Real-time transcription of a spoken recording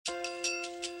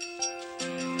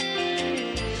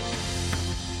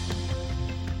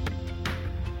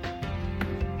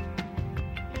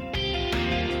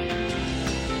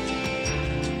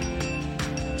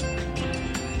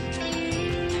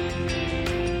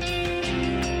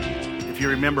If you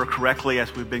remember correctly,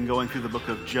 as we've been going through the book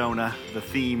of Jonah, the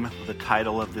theme, the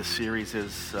title of this series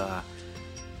is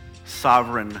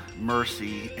Sovereign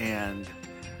Mercy and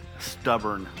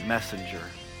Stubborn Messenger.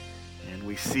 And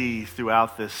we see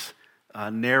throughout this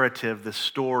narrative, this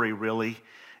story really,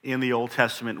 in the Old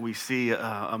Testament, we see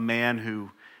a man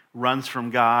who runs from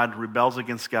God, rebels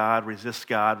against God, resists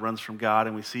God, runs from God,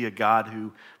 and we see a God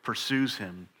who pursues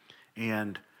him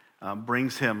and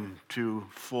brings him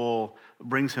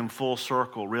full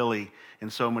circle, really, in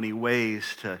so many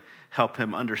ways to help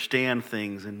him understand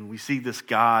things. And we see this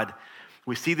God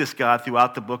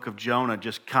throughout the book of Jonah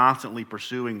just constantly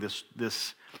pursuing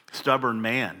this stubborn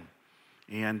man.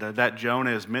 And that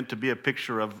Jonah is meant to be a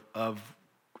picture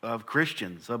of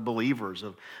Christians, of believers,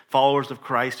 of followers of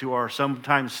Christ who are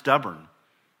sometimes stubborn.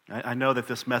 I know that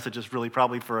this message is really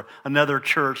probably for another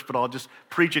church, but I'll just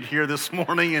preach it here this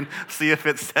morning and see if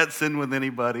it sets in with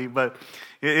anybody. But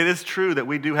it is true that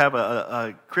we do have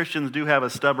Christians do have a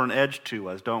stubborn edge to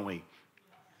us, don't we?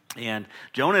 And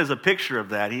Jonah is a picture of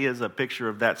that. He is a picture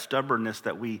of that stubbornness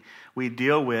that we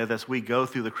deal with as we go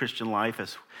through the Christian life,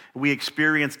 as we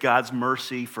experience God's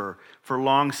mercy for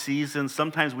long seasons.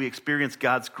 Sometimes we experience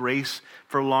God's grace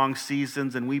for long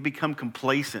seasons, and we become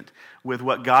complacent with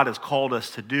what God has called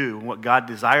us to do and what God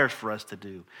desires for us to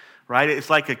do. Right? It's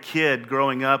like a kid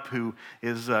growing up who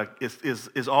is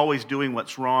always doing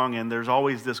what's wrong, and there's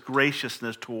always this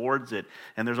graciousness towards it,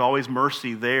 and there's always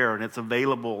mercy there, and it's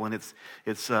available, and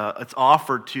it's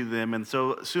offered to them. And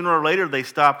so sooner or later they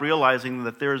stop realizing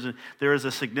that there is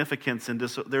a significance and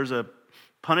there's a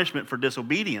punishment for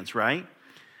disobedience, right?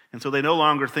 And so they no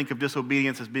longer think of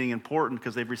disobedience as being important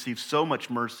because they've received so much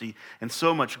mercy and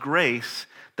so much grace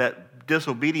that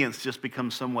disobedience just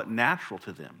becomes somewhat natural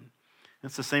to them.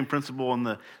 It's the same principle in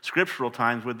the scriptural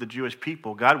times with the Jewish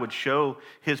people. God would show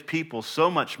his people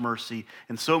so much mercy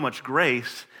and so much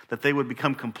grace that they would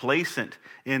become complacent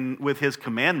with his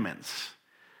commandments.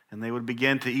 And they would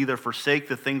begin to either forsake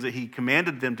the things that he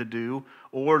commanded them to do,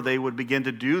 or they would begin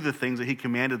to do the things that he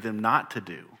commanded them not to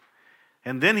do.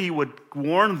 And then he would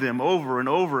warn them over and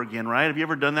over again, right? Have you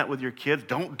ever done that with your kids?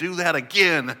 Don't do that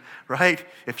again, right?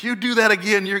 If you do that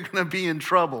again, you're going to be in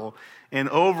trouble. And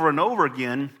over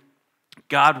again,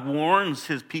 God warns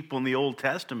his people in the Old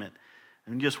Testament,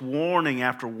 and just warning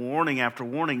after warning after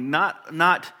warning,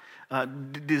 not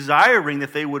desiring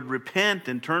that they would repent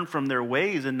and turn from their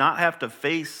ways and not have to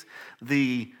face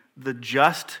the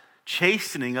just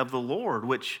chastening of the Lord,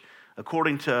 which,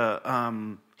 according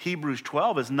to Hebrews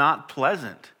 12, is not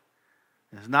pleasant.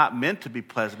 It's not meant to be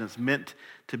pleasant. It's meant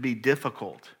to be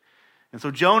difficult. And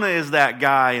so Jonah is that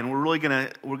guy, and we're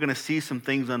gonna see some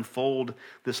things unfold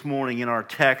this morning in our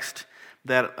text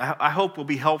that I hope will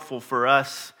be helpful for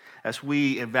us as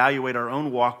we evaluate our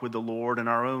own walk with the Lord and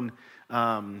our own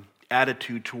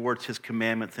attitude towards his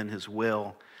commandments and his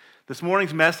will. This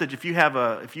morning's message, if you have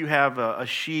a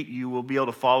sheet, you will be able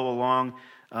to follow along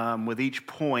with each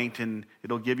point, and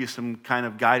it'll give you some kind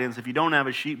of guidance. If you don't have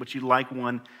a sheet but you'd like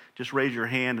one, just raise your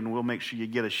hand and we'll make sure you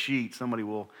get a sheet. Somebody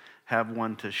will have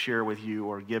one to share with you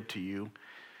or give to you.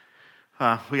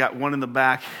 We got one in the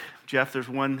back. Jeff, there's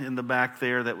one in the back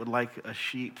there that would like a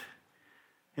sheet.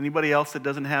 Anybody else that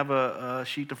doesn't have a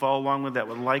sheet to follow along with that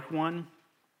would like one?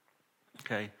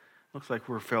 Okay, looks like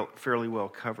we're fairly well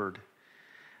covered.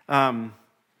 You'll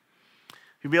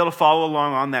be able to follow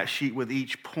along on that sheet with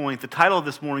each point. The title of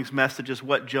this morning's message is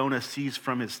What Jonah Sees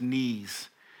from His Knees.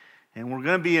 And we're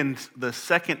going to be in the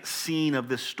second scene of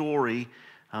this story.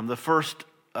 The first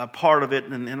part of it,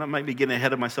 and I might be getting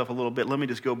ahead of myself a little bit. Let me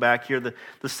just go back here.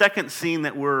 The second scene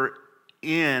that we're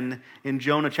in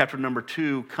Jonah chapter number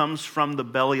 2 comes from the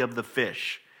belly of the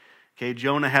fish. Okay,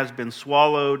 Jonah has been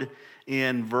swallowed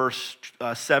in verse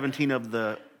 17 of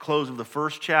the close of the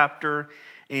first chapter,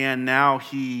 and now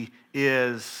he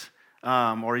is,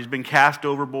 he's been cast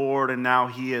overboard, and now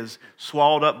he is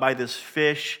swallowed up by this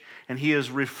fish, and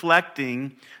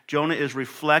Jonah is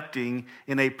reflecting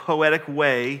in a poetic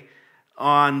way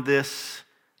on this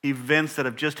events that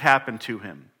have just happened to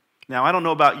him. Now, I don't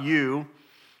know about you,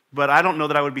 but I don't know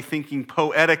that I would be thinking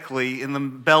poetically in the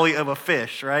belly of a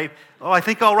fish, right? Oh, I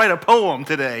think I'll write a poem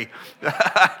today.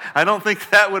 I don't think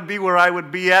that would be where I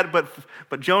would be at,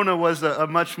 but Jonah was a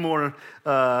much more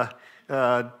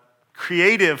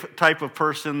creative type of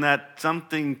person, that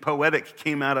something poetic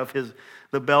came out of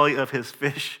the belly of his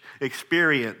fish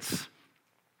experience.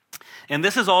 And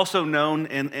this is also known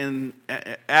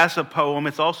as a poem.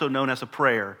 It's also known as a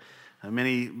prayer.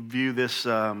 Many view this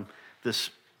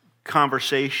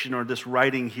conversation or this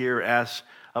writing here as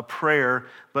a prayer,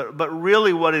 but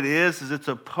really what it is it's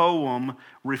a poem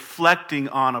reflecting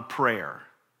on a prayer.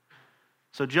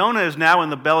 So Jonah is now in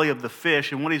the belly of the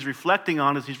fish, and what he's reflecting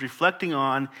on is he's reflecting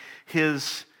on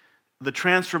the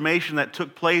transformation that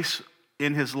took place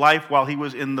in his life while he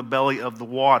was in the belly of the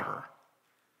water.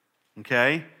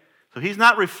 Okay? So he's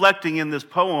not reflecting in this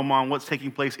poem on what's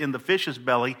taking place in the fish's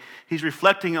belly. He's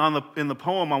reflecting in the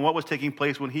poem on what was taking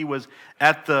place when he was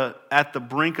at the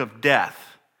brink of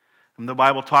death. And the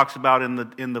Bible talks about in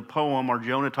the poem, or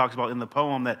Jonah talks about in the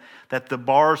poem, that the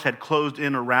bars had closed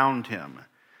in around him.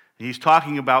 And he's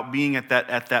talking about being at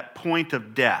that point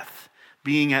of death,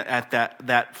 being at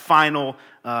that final,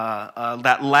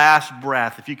 that last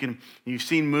breath. If you've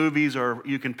seen movies, or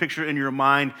you can picture in your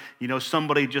mind,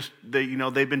 somebody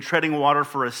they've been treading water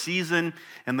for a season,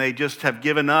 and they just have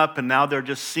given up, and now they're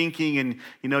just sinking, and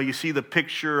you see the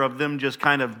picture of them just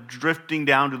kind of drifting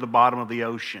down to the bottom of the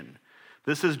ocean.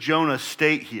 This is Jonah's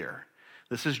state here.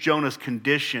 This is Jonah's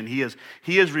condition. He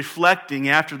is reflecting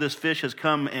after this fish has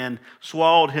come and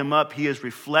swallowed him up. He is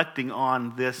reflecting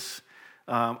on this,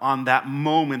 on that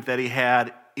moment that he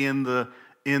had in the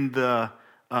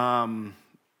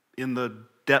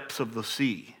depths of the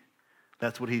sea.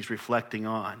 That's what he's reflecting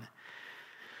on.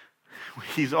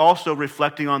 He's also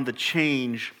reflecting on the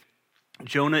change.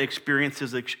 Jonah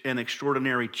experiences an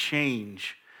extraordinary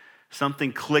change.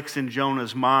 Something clicks in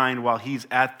Jonah's mind while he's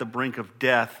at the brink of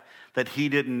death that he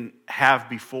didn't have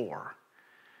before.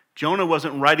 Jonah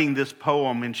wasn't writing this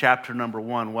poem in chapter number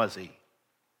 1, was he?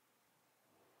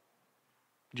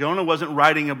 Jonah wasn't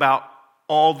writing about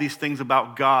all these things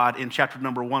about God in chapter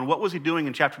number 1. What was he doing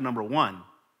in chapter number 1?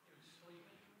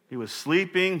 He was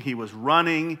sleeping. He was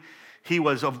running. He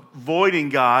was avoiding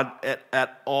God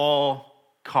at all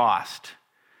cost.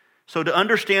 So to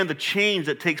understand the change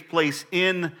that takes place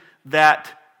in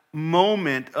that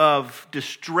moment of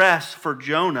distress for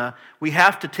Jonah, we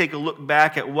have to take a look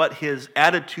back at what his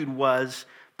attitude was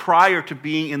prior to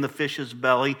being in the fish's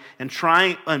belly and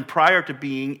prior to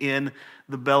being in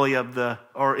the belly of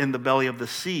the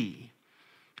sea.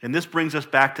 And this brings us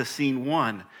back to scene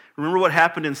 1. Remember what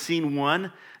happened in scene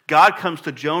 1? God comes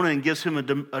to Jonah and gives him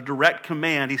a direct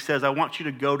command. He says, I want you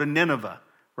to go to Nineveh,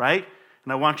 right?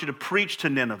 And I want you to preach to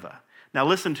Nineveh. Now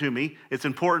listen to me. It's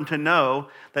important to know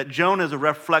that Jonah is a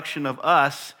reflection of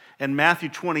us. In Matthew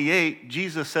 28,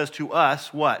 Jesus says to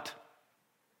us, what?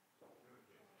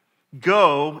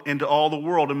 Go into all the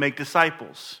world and make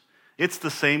disciples. It's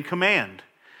the same command.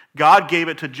 God gave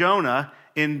it to Jonah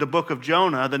in the book of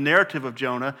Jonah, the narrative of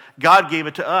Jonah. God gave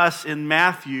it to us in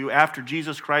Matthew after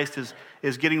Jesus Christ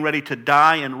is getting ready to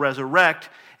die and resurrect,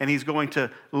 and he's going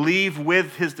to leave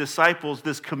with his disciples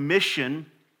this commission,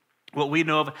 what we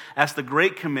know of as the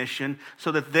Great Commission,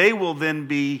 so that they will then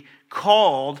be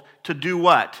called to do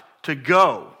what? To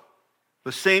go.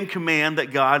 The same command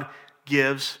that God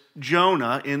gives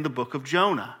Jonah in the book of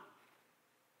Jonah.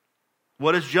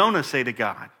 What does Jonah say to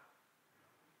God?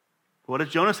 What does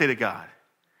Jonah say to God?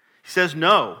 He says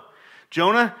no.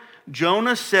 Jonah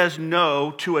says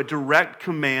no to a direct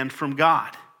command from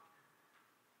God.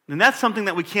 And that's something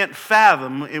that we can't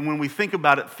fathom when we think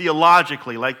about it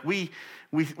theologically. Like we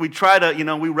try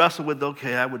to, we wrestle with,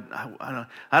 okay,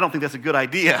 I don't think that's a good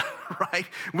idea, right?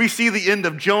 We see the end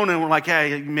of Jonah and we're like,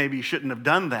 hey, maybe you shouldn't have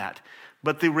done that.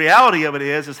 But the reality of it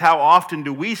is how often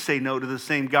do we say no to the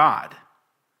same God?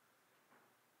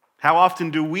 How often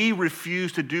do we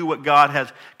refuse to do what God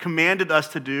has commanded us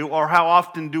to do, or how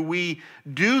often do we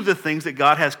do the things that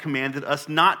God has commanded us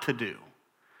not to do?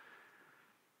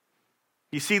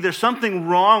 You see, there's something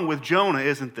wrong with Jonah,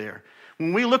 isn't there?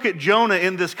 When we look at Jonah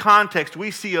in this context,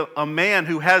 we see a man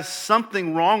who has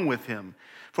something wrong with him.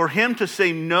 For him to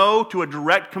say no to a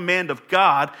direct command of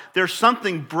God, there's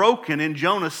something broken in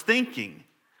Jonah's thinking.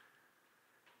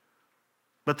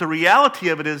 But the reality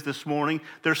of it is this morning,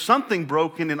 there's something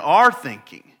broken in our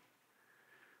thinking.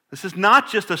 This is not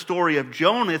just a story of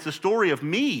Jonah, it's a story of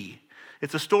me.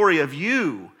 It's a story of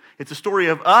you. It's a story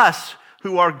of us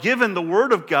who are given the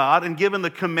Word of God and given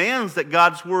the commands that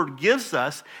God's Word gives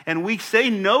us, and we say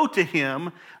no to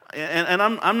Him. And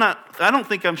I don't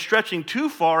think I'm stretching too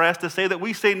far as to say that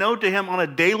we say no to Him on a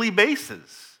daily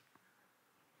basis.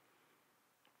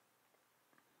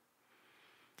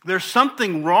 There's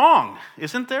something wrong,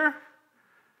 isn't there?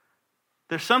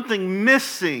 There's something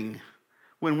missing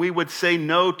when we would say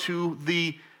no to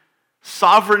the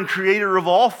sovereign creator of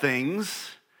all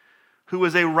things, who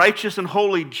is a righteous and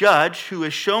holy judge, who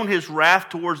has shown his wrath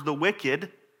towards the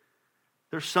wicked.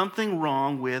 There's something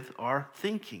wrong with our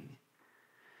thinking.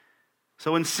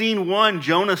 So in scene 1,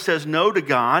 Jonah says no to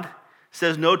God,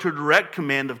 says no to a direct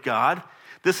command of God.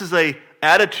 This is an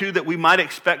attitude that we might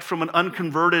expect from an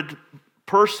unconverted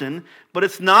person, but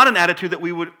it's not an attitude that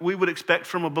we would expect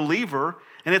from a believer.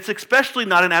 And it's especially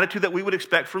not an attitude that we would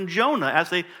expect from Jonah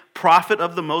as a prophet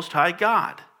of the Most High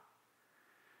God.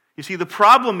 You see, the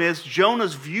problem is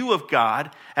Jonah's view of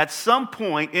God, at some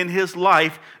point in his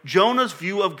life, Jonah's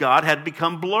view of God had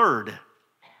become blurred.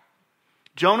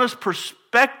 Jonah's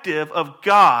perspective of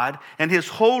God and his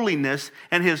holiness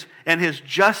and his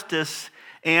justice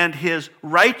and his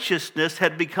righteousness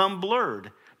had become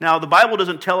blurred. Now, the Bible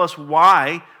doesn't tell us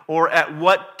why or at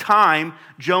what time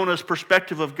Jonah's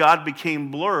perspective of God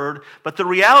became blurred, but the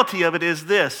reality of it is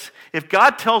this: if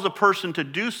God tells a person to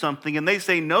do something and they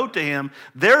say no to him,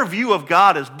 their view of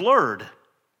God is blurred.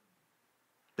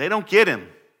 They don't get him.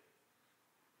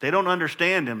 They don't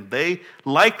understand him. They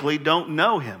likely don't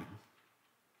know him.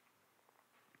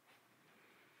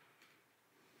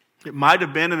 It might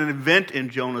have been an event in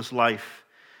Jonah's life.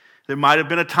 There might have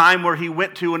been a time where he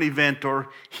went to an event or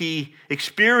he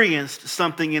experienced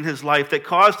something in his life that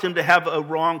caused him to have a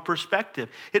wrong perspective.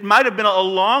 It might have been a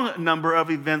long number of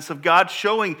events of God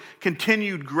showing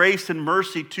continued grace and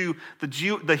mercy to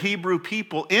the Hebrew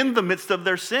people in the midst of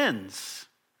their sins.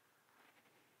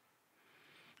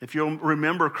 If you'll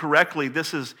remember correctly,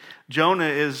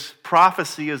 Jonah's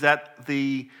prophecy is at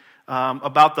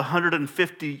about the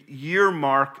 150-year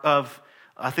mark of,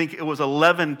 I think it was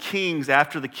 11 kings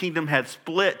after the kingdom had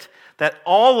split, that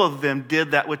all of them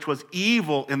did that which was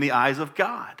evil in the eyes of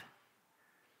God.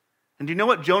 And do you know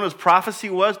what Jonah's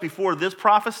prophecy was before this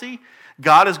prophecy?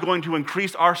 God is going to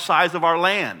increase our size of our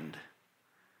land.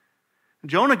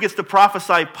 Jonah gets to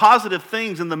prophesy positive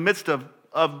things in the midst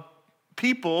of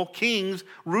people, kings,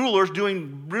 rulers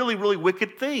doing really, really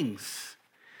wicked things.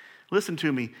 Listen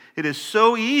to me. It is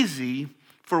so easy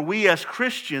for we as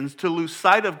Christians to lose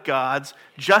sight of God's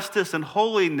justice and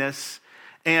holiness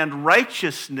and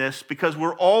righteousness because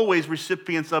we're always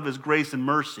recipients of His grace and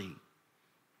mercy.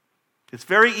 It's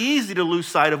very easy to lose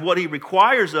sight of what He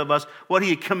requires of us, what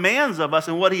He commands of us,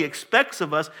 and what He expects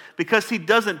of us because He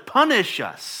doesn't punish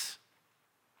us.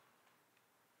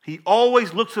 He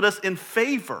always looks at us in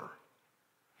favor.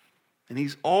 And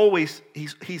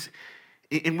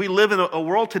and we live in a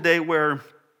world today where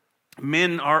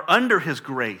men are under His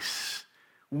grace.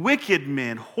 Wicked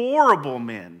men, horrible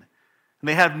men. And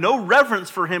they have no reverence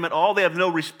for Him at all. They have no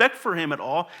respect for Him at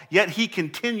all. Yet He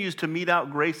continues to mete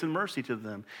out grace and mercy to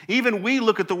them. Even we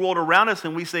look at the world around us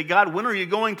and we say, God, when are you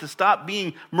going to stop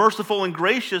being merciful and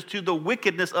gracious to the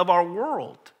wickedness of our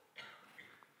world?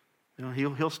 You know,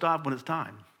 He'll stop when it's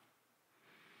time.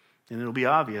 And it'll be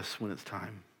obvious when it's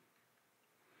time.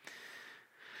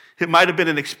 It might have been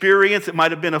an experience. It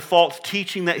might have been a false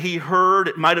teaching that he heard.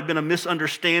 It might have been a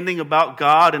misunderstanding about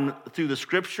God and through the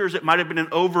Scriptures. It might have been an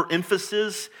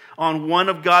overemphasis on one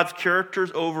of God's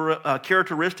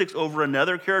characteristics over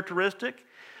another characteristic.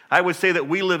 I would say that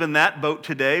we live in that boat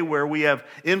today where we have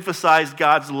emphasized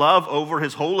God's love over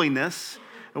His holiness.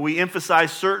 And we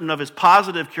emphasize certain of His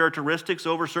positive characteristics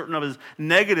over certain of His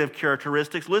negative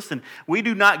characteristics. Listen, we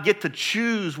do not get to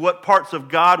choose what parts of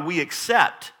God we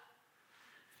accept.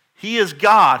 He is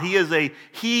God. He has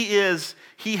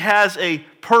a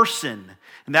person,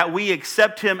 and that we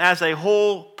accept Him as a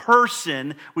whole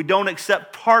person. We don't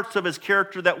accept parts of His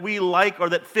character that we like or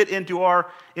that fit into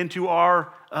our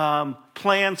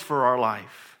plans for our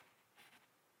life.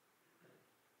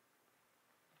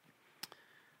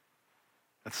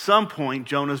 At some point,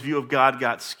 Jonah's view of God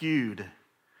got skewed,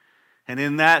 and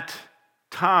in that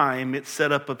time, it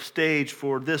set up a stage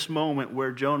for this moment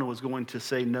where Jonah was going to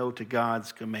say no to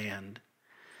God's command.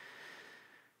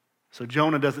 So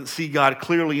Jonah doesn't see God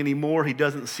clearly anymore. He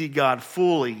doesn't see God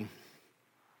fully.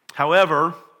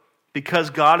 However, because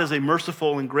God is a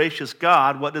merciful and gracious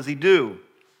God, what does He do?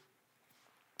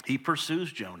 He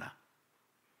pursues Jonah.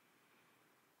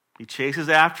 He chases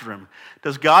after him.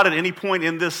 Is God at any point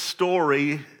in this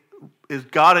story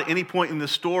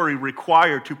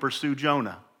required to pursue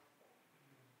Jonah?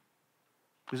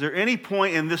 Is there any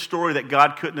point in this story that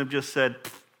God couldn't have just said,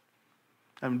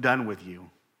 I'm done with you?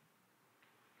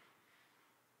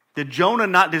 Did Jonah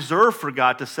not deserve for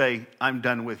God to say, I'm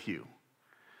done with you?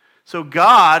 So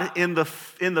God, in the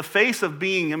face of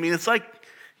being, it's like,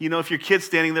 if your kid's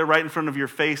standing there right in front of your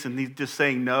face and he's just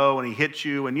saying no and he hits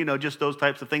you and, just those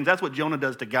types of things. That's what Jonah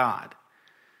does to God.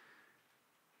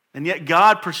 And yet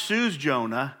God pursues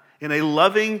Jonah in a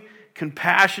loving,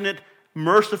 compassionate,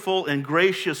 merciful and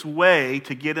gracious way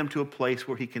to get him to a place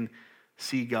where he can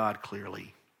see God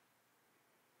clearly.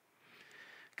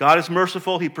 God is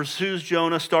merciful. He pursues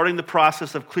Jonah, starting the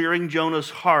process of clearing Jonah's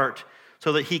heart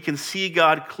so that he can see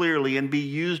God clearly and be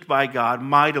used by God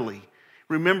mightily.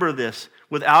 Remember this,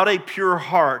 without a pure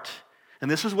heart, and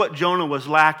this is what Jonah was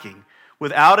lacking,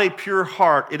 without a pure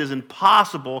heart, it is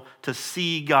impossible to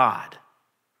see God.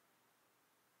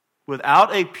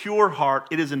 Without a pure heart,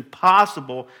 it is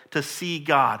impossible to see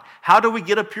God. How do we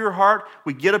get a pure heart?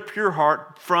 We get a pure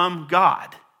heart from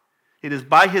God. It is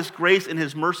by His grace and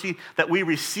His mercy that we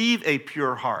receive a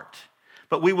pure heart.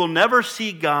 But we will never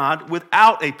see God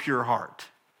without a pure heart.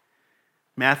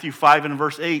 Matthew 5 and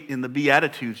verse 8 in the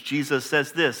Beatitudes, Jesus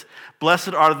says this,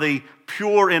 "Blessed are the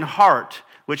pure in heart,"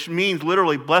 which means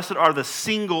literally, blessed are the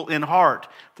single in heart,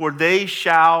 for they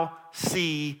shall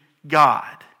see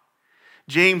God.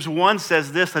 James 1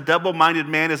 says this, "A double-minded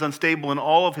man is unstable in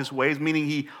all of his ways," meaning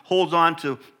he holds on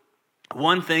to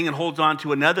one thing and holds on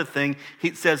to another thing.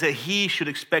 He says that he should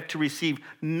expect to receive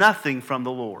nothing from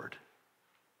the Lord.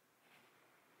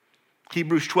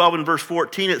 Hebrews 12 and verse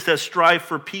 14, it says, "Strive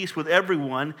for peace with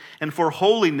everyone and for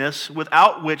holiness,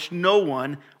 without which no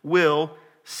one will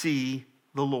see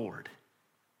the Lord."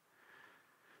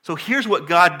 So here's what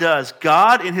God does.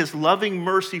 God, in His loving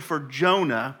mercy for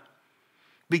Jonah,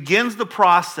 begins the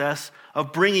process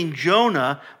of bringing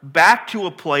Jonah back to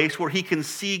a place where he can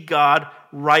see God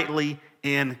rightly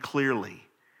and clearly.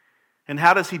 And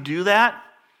how does He do that?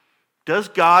 Does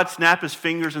God snap His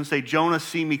fingers and say, "Jonah,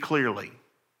 see me clearly"?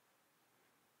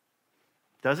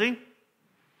 Does He?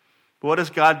 What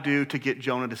does God do to get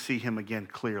Jonah to see Him again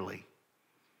clearly?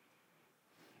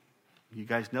 You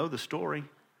guys know the story.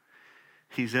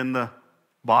 He's in the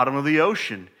bottom of the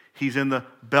ocean. He's in the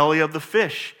belly of the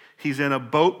fish. He's in a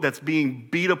boat that's being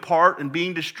beat apart and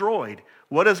being destroyed.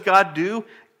 What does God do?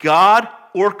 God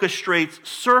orchestrates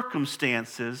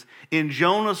circumstances in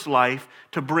Jonah's life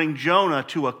to bring Jonah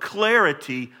to a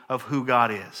clarity of who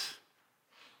God is.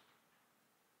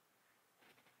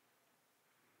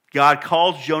 God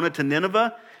calls Jonah to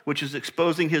Nineveh, which is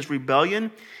exposing his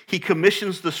rebellion. He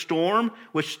commissions the storm,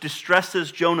 which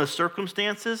distresses Jonah's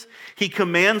circumstances. He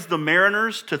commands the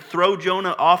mariners to throw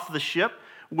Jonah off the ship,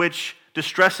 which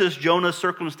distresses Jonah's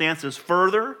circumstances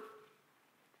further.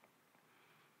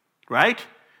 Right?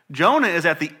 Jonah is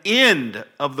at the end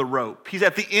of the rope. He's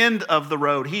at the end of the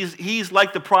road. He's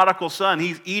like the prodigal son.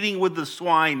 He's eating with the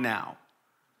swine now.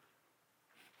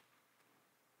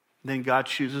 Then God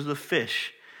chooses a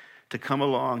fish to come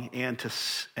along and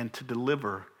to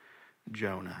deliver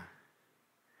Jonah.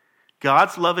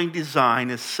 God's loving design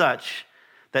is such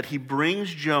that He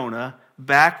brings Jonah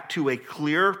back to a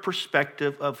clear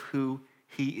perspective of who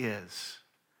he is.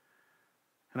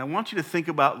 And I want you to think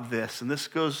about this, and this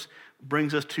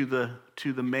brings us to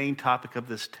the main topic of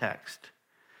this text.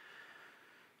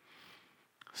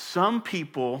 Some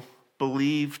people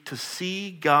believe to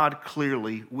see God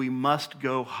clearly, we must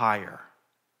go higher,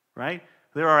 right?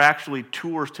 There are actually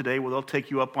tours today where they'll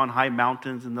take you up on high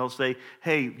mountains and they'll say,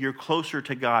 "Hey, you're closer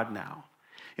to God now."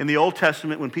 In the Old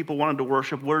Testament, when people wanted to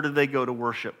worship, where did they go to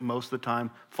worship most of the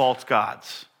time? False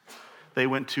gods. They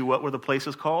went to, what were the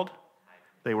places called?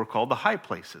 They were called the high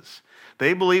places.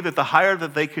 They believed that the higher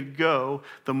that they could go,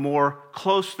 the more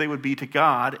close they would be to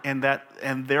God,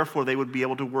 and therefore they would be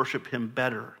able to worship Him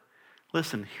better.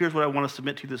 Listen, here's what I want to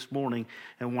submit to you this morning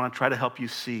and want to try to help you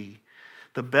see.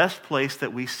 The best place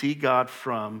that we see God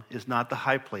from is not the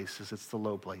high places, it's the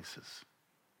low places.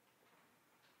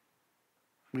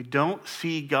 We don't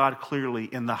see God clearly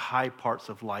in the high parts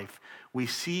of life. We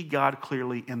see God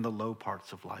clearly in the low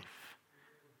parts of life.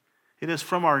 It is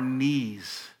from our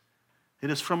knees. It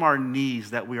is from our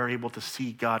knees that we are able to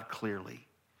see God clearly.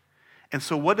 And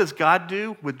so what does God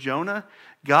do with Jonah?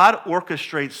 God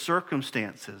orchestrates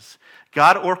circumstances.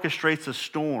 God orchestrates a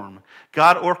storm.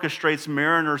 God orchestrates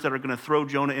mariners that are going to throw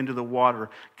Jonah into the water.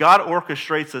 God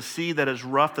orchestrates a sea that is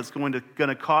rough that's going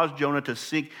to cause Jonah to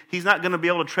sink. He's not going to be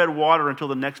able to tread water until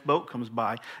the next boat comes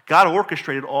by. God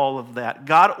orchestrated all of that.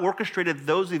 God orchestrated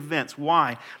those events.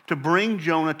 Why? To bring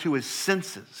Jonah to his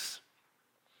senses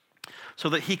so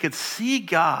that he could see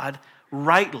God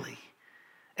rightly.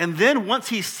 And then once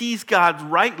he sees God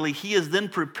rightly, he is then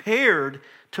prepared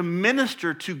to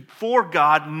minister for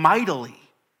God mightily.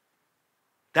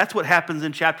 That's what happens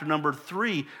in chapter number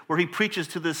 3, where he preaches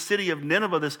to this city of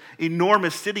Nineveh, this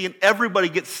enormous city, and everybody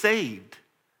gets saved.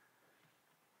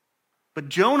 But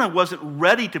Jonah wasn't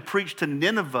ready to preach to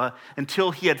Nineveh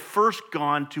until he had first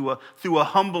gone through a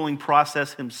humbling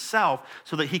process himself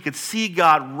so that he could see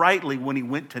God rightly when he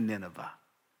went to Nineveh.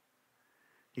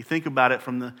 You think about it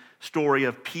from the story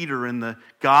of Peter in the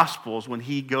Gospels when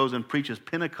he goes and preaches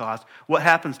Pentecost. What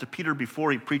happens to Peter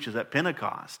before he preaches at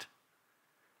Pentecost?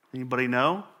 Anybody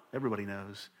know? Everybody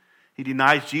knows. He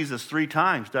denies Jesus 3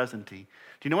 times, doesn't he? Do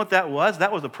you know what that was?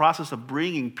 That was the process of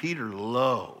bringing Peter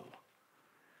low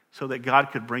so that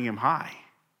God could bring him high.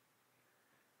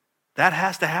 That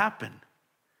has to happen.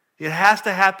 It has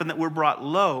to happen that we're brought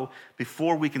low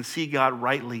before we can see God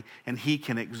rightly and He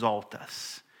can exalt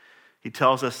us. He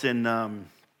tells us in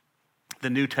the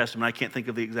New Testament, I can't think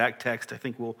of the exact text, I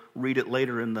think we'll read it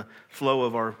later in the flow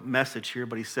of our message here,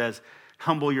 but he says,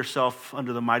 humble yourself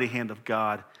under the mighty hand of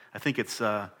God. I think it's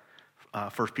 1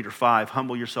 Peter 5,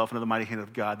 humble yourself under the mighty hand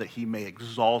of God that he may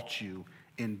exalt you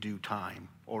in due time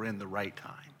or in the right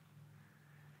time.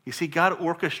 You see, God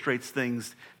orchestrates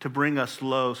things to bring us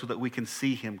low so that we can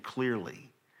see him clearly.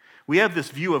 We have this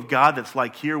view of God that's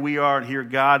like, here we are and here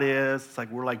God is. It's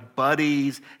like we're like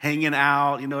buddies hanging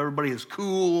out. Everybody is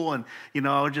cool and,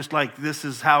 just like this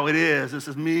is how it is. This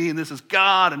is me and this is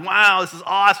God and wow, this is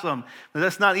awesome. But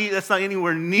that's not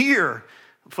anywhere near,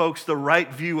 folks, the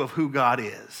right view of who God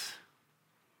is.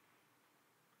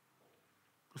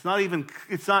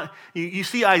 You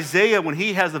see Isaiah when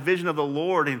he has a vision of the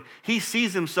Lord and he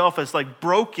sees himself as like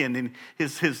broken and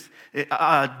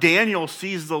Daniel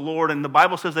sees the Lord and the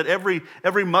Bible says that every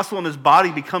muscle in his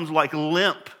body becomes like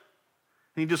limp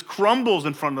and he just crumbles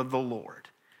in front of the Lord.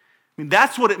 I mean,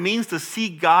 that's what it means to see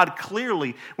God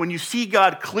clearly. When you see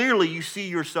God clearly, you see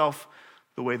yourself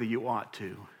the way that you ought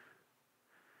to.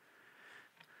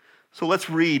 So let's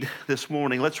read this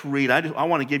morning. Let's read. I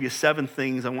want to give you 7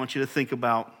 things I want you to think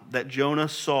about that Jonah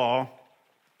saw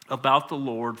about the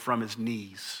Lord from his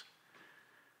knees.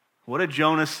 What did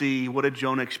Jonah see? What did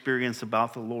Jonah experience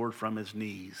about the Lord from his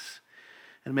knees?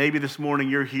 And maybe this morning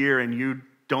you're here and you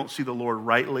don't see the Lord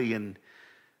rightly, and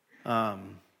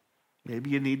maybe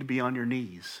you need to be on your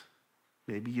knees.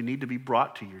 Maybe you need to be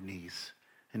brought to your knees.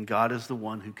 And God is the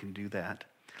one who can do that.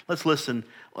 Let's listen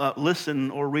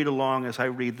or read along as I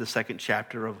read the 2nd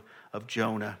chapter of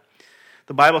Jonah.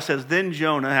 The Bible says, then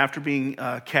Jonah, after being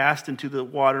cast into the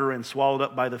water and swallowed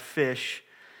up by the fish,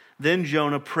 then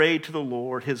Jonah prayed to the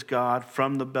Lord his God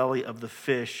from the belly of the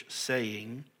fish,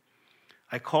 saying,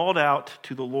 I called out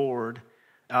to the Lord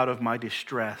out of my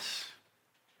distress,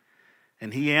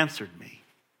 and he answered me.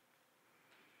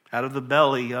 Out of the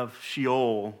belly of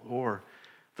Sheol, or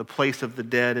the place of the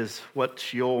dead is what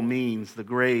Sheol means, the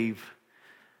grave.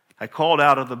 I called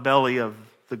out of the belly of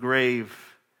the grave,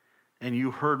 and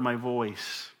you heard my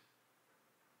voice.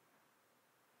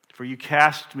 For you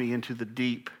cast me into the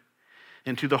deep,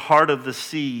 into the heart of the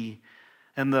sea,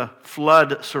 and the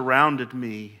flood surrounded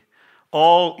me.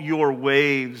 All your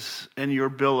waves and your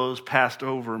billows passed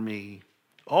over me.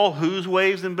 All whose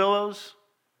waves and billows?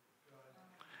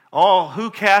 All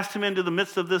who cast him into the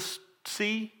midst of this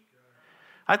sea?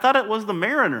 I thought it was the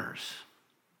mariners.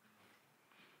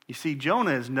 You see,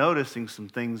 Jonah is noticing some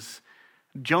things.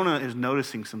 Jonah is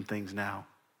noticing some things now.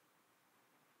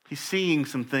 He's seeing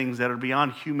some things that are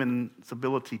beyond human's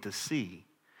ability to see.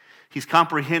 He's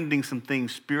comprehending some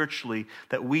things spiritually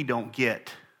that we don't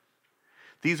get.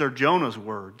 These are Jonah's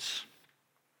words.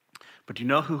 But do you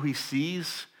know who he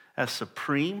sees as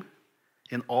supreme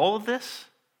in all of this?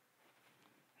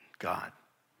 God.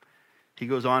 He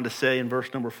goes on to say in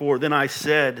verse number 4, then I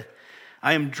said,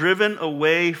 I am driven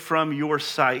away from your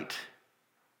sight,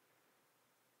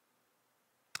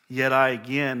 yet I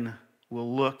again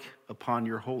will look upon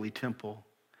your holy temple.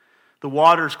 The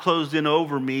waters closed in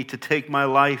over me to take my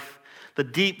life. The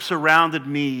deep surrounded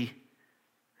me.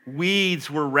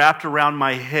 Weeds were wrapped around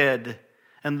my head,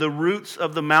 and the roots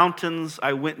of the mountains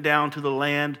I went down to the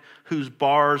land whose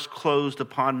bars closed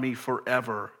upon me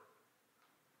forever.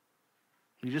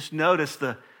 You just notice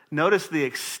the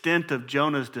extent of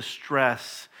Jonah's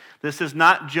distress. This is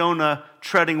not Jonah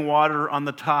treading water on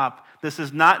the top. This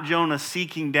is not Jonah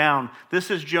seeking down.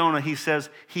 This is Jonah, he says,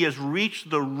 he has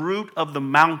reached the root of the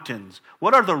mountains.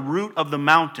 What are the root of the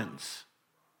mountains?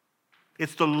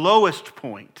 It's the lowest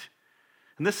point.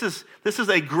 And this is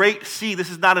a great sea.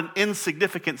 This is not an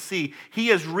insignificant sea. He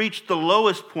has reached the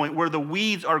lowest point where the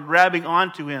weeds are grabbing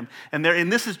onto him. And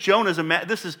this is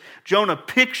Jonah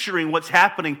picturing what's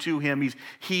happening to him.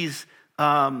 He's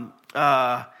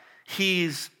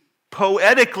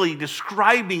poetically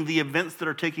describing the events that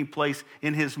are taking place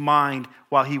in his mind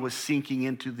while he was sinking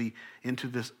into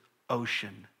this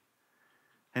ocean.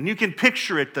 And you can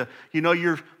picture it.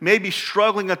 You're maybe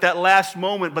struggling at that last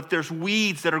moment, but there's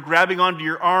weeds that are grabbing onto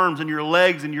your arms and your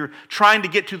legs, and you're trying to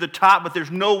get to the top, but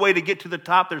there's no way to get to the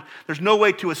top. There's no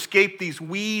way to escape these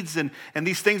weeds and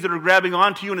these things that are grabbing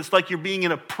onto you, and it's like you're being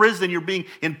in a prison. You're being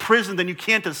imprisoned, and you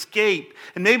can't escape.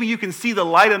 And maybe you can see the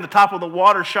light on the top of the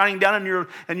water shining down,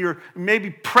 and you're maybe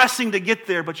pressing to get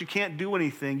there, but you can't do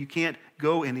anything. You can't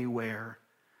go anywhere.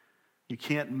 You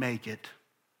can't make it.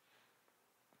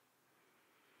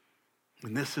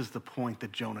 And this is the point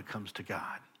that Jonah comes to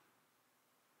God.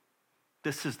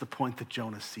 This is the point that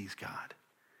Jonah sees God.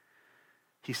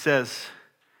 He says,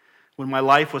 when my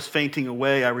life was fainting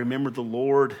away, I remembered the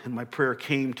Lord, and my prayer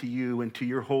came to you and to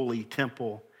your holy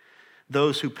temple.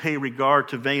 Those who pay regard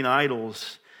to vain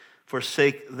idols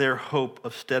forsake their hope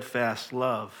of steadfast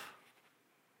love.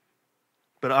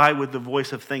 But I, with the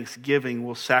voice of thanksgiving,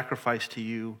 will sacrifice to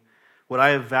you. What I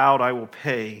have vowed I will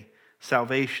pay.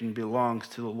 Salvation belongs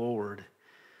to the Lord.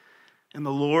 And the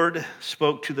Lord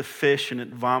spoke to the fish, and it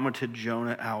vomited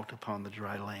Jonah out upon the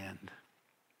dry land.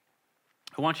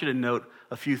 I want you to note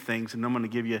a few things, and I'm going to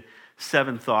give you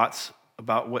 7 thoughts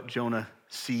about what Jonah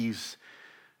sees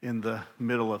in the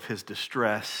middle of his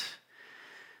distress.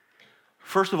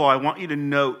 First of all, I want you to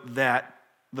note that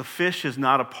the fish is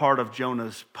not a part of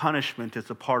Jonah's punishment,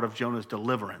 it's a part of Jonah's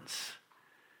deliverance.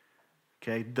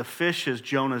 Okay, the fish is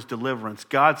Jonah's deliverance.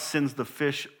 God sends the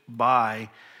fish by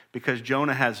because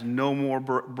Jonah has no more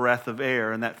breath of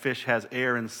air, and that fish has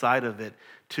air inside of it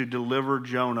to deliver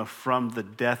Jonah from the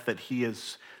death that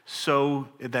is so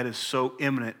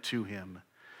imminent to him.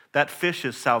 That fish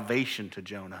is salvation to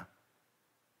Jonah.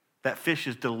 That fish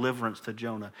is deliverance to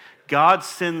Jonah. God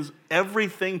sends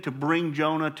everything to bring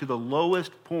Jonah to the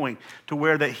lowest point, to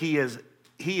where that he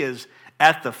is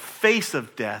at the face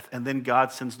of death, and then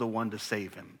God sends the one to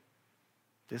save him.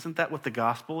 Isn't that what the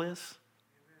gospel is?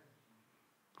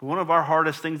 One of our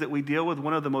hardest things that we deal with,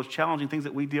 one of the most challenging things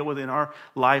that we deal with in our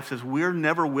lives is we're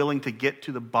never willing to get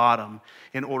to the bottom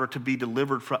in order to be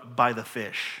delivered by the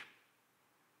fish.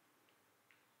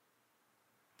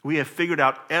 We have figured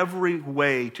out every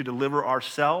way to deliver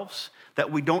ourselves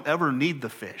that we don't ever need the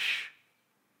fish.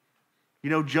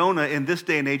 You know, Jonah in this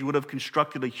day and age would have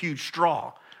constructed a huge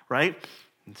straw, right?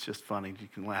 It's just funny, you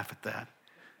can laugh at that.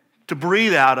 To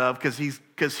breathe out of,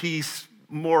 because he's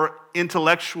more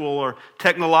intellectual or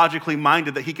technologically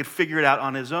minded, that he could figure it out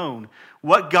on his own.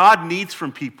 What God needs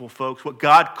from people, folks, what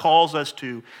God calls us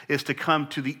to, is to come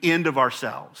to the end of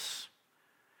ourselves,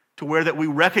 to where that we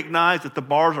recognize that the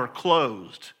bars are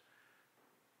closed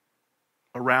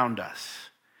around us.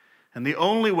 And the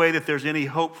only way that there's any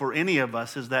hope for any of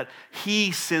us is that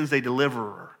he sends a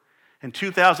deliverer. And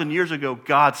 2,000 years ago,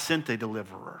 God sent a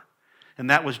deliverer. And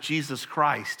that was Jesus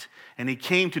Christ. And he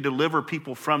came to deliver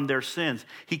people from their sins.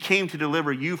 He came to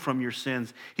deliver you from your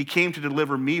sins. He came to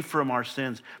deliver me from our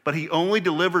sins. But he only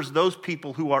delivers those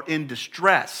people who are in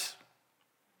distress.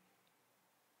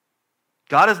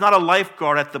 God is not a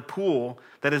lifeguard at the pool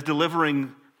that is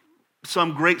delivering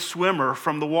some great swimmer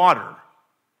from the water.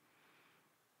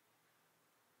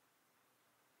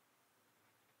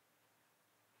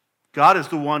 God is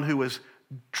the one who is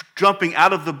jumping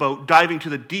out of the boat, diving to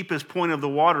the deepest point of the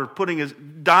water,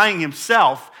 dying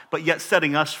himself, but yet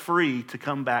setting us free to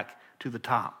come back to the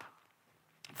top.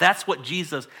 That's what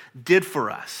Jesus did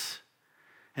for us.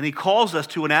 And he calls us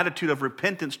to an attitude of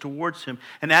repentance towards him,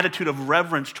 an attitude of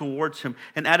reverence towards him,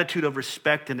 an attitude of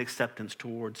respect and acceptance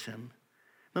towards him.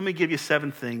 Let me give you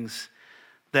 7 things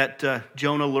that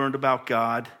Jonah learned about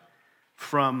God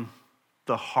from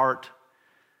the heart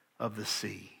of the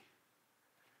sea.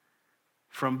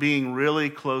 From being really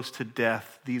close to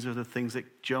death, these are the things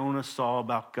that Jonah saw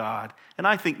about God. And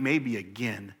I think maybe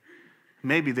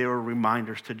they were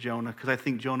reminders to Jonah, because I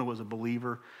think Jonah was a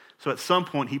believer. So at some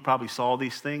point he probably saw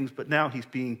these things, but now he's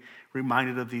being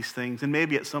reminded of these things. And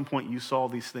maybe at some point you saw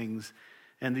these things,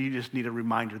 and you just need a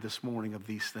reminder this morning of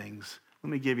these things.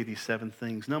 Let me give you these 7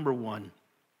 things. Number 1,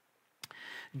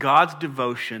 God's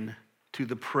devotion to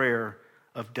the prayer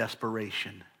of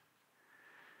desperation.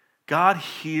 God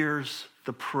hears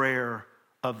the prayer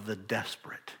of the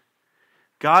desperate.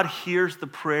 God hears the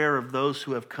prayer of those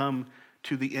who have come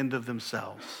to the end of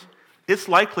themselves. It's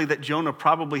likely that Jonah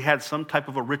probably had some type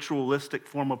of a ritualistic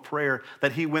form of prayer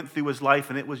that he went through his life,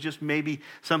 and it was just maybe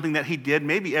something that he did,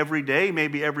 maybe every day,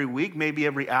 maybe every week, maybe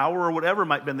every hour, or whatever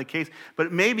might have been the case.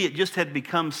 But maybe it just had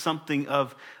become something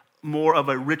of more of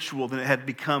a ritual than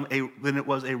it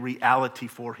was a reality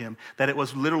for him, that it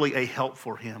was literally a help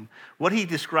for him. What he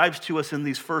describes to us in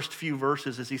these first few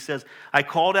verses is he says, I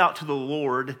called out to the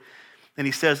Lord, and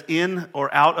he says, in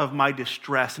or out of my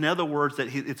distress. In other words,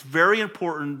 it's very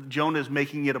important, Jonah is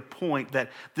making it a point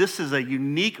that this is a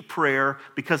unique prayer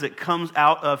because it comes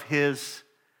out of his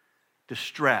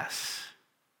distress.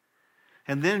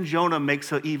 And then Jonah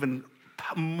makes an even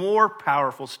more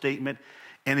powerful statement,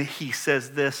 and he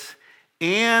says this,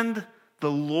 and the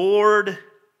Lord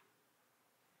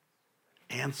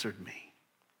answered me.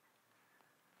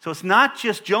 So it's not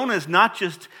just, Jonah is not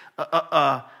just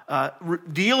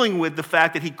dealing with the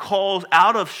fact that he calls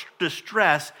out of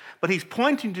distress, but he's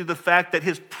pointing to the fact that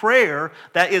his prayer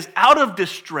that is out of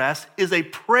distress is a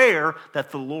prayer that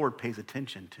the Lord pays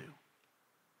attention to.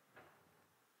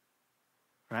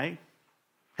 Right?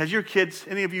 Has your kids,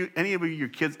 any of your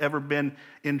kids ever been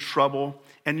in trouble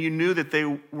and you knew that they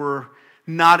were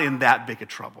not in that big of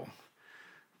trouble,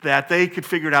 that they could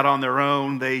figure it out on their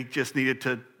own. They just needed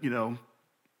to,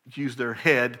 use their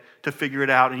head to figure it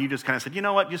out. And you just kind of said, you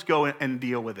know what, just go and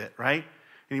deal with it, right?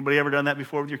 Anybody ever done that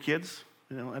before with your kids?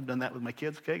 I've done that with my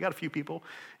kids. Okay, got a few people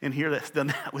in here that's done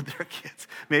that with their kids.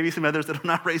 Maybe some others that are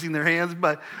not raising their hands,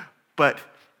 but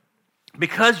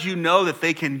because you know that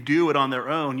they can do it on their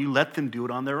own, you let them do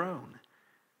it on their own.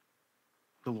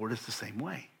 The Lord is the same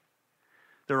way.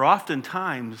 There are often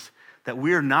times that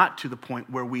we're not to the point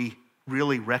where we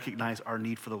really recognize our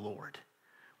need for the Lord,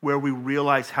 where we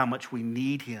realize how much we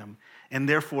need him, and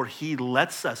therefore he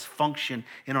lets us function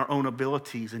in our own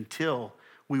abilities until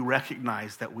we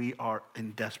recognize that we are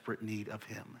in desperate need of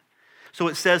him. So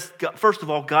it says, first of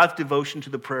all, God's devotion to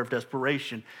the prayer of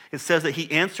desperation. It says that he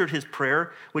answered his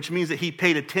prayer, which means that he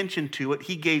paid attention to it.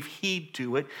 He gave heed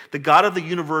to it. The God of the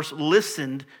universe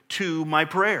listened to my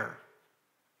prayer.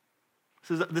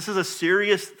 This is a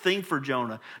serious thing for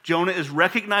Jonah. Jonah is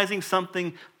recognizing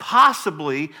something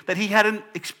possibly that he hadn't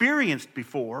experienced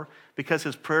before because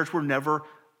his prayers were never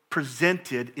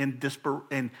presented in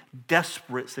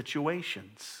desperate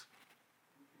situations.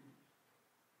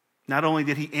 Not only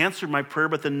did he answer my prayer,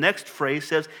 but the next phrase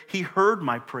says he heard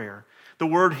my prayer. The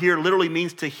word here literally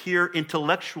means to hear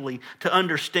intellectually, to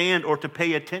understand, or to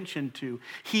pay attention to.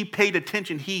 He paid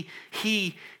attention. He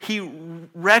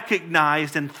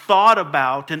recognized and thought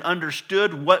about and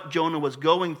understood what Jonah was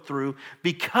going through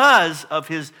because of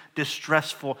his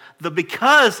distressful. The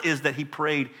because is that he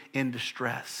prayed in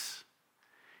distress.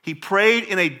 He prayed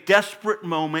in a desperate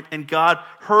moment, and God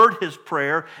heard his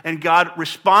prayer, and God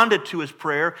responded to his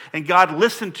prayer, and God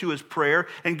listened to his prayer,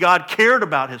 and God cared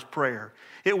about his prayer.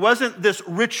 It wasn't this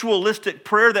ritualistic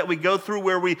prayer that we go through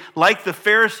where we, like the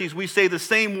Pharisees, we say the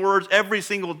same words every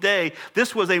single day.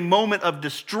 This was a moment of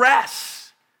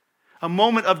distress, a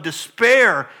moment of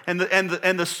despair, and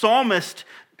the psalmist,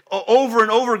 over and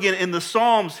over again in the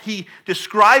Psalms, he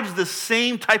describes the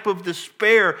same type of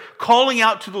despair, calling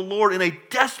out to the Lord in a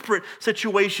desperate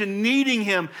situation, needing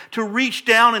him to reach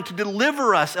down and to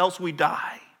deliver us, else we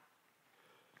die.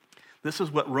 This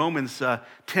is what Romans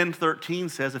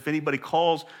 10:13 says, if anybody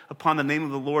calls upon the name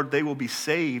of the Lord, they will be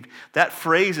saved. That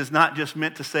phrase is not just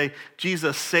meant to say,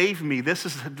 Jesus, save me. This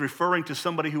is referring to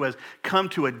somebody who has come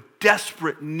to a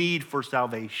desperate need for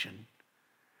salvation.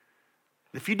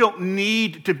 If you don't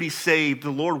need to be saved, the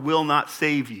Lord will not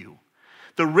save you.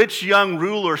 The rich young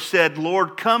ruler said,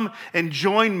 Lord, come and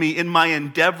join me in my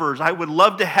endeavors. I would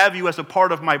love to have you as a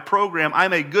part of my program.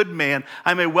 I'm a good man.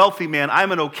 I'm a wealthy man.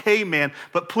 I'm an okay man.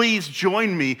 But please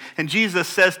join me. And Jesus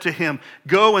says to him,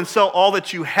 go and sell all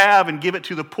that you have and give it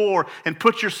to the poor and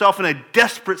put yourself in a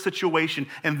desperate situation,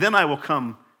 and then I will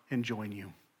come and join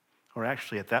you. Or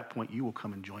actually, at that point, you will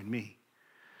come and join me.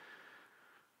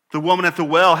 The woman at the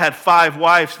well had 5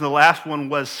 wives, and the last one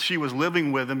she was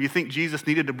living with him. You think Jesus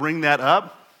needed to bring that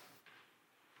up?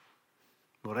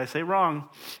 What did I say wrong?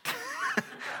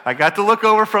 I got to look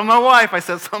over from my wife. I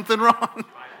said something wrong.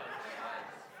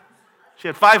 She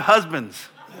had 5 husbands.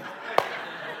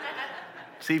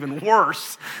 It's even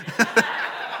worse.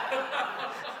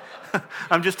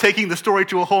 I'm just taking the story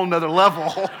to a whole nother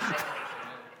level.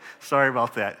 Sorry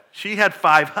about that. She had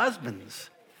 5 husbands.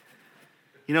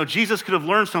 Jesus could have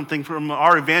learned something from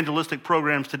our evangelistic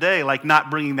programs today, like not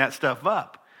bringing that stuff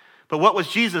up. But what was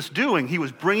Jesus doing? He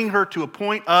was bringing her to a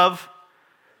point of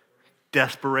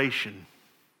desperation.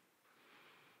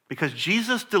 Because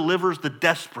Jesus delivers the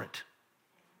desperate.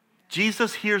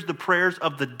 Jesus hears the prayers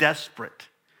of the desperate.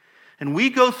 And we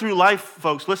go through life,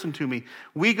 folks, listen to me.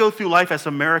 We go through life as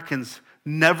Americans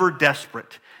never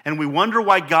desperate. And we wonder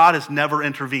why God is never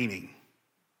intervening.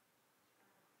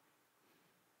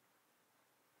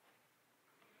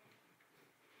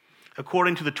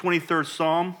 According to the 23rd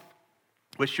Psalm,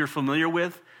 which you're familiar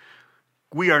with,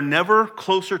 we are never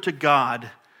closer to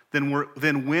God than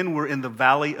when we're in the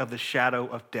valley of the shadow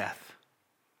of death.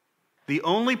 The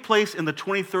only place in the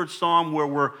 23rd Psalm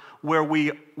where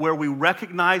we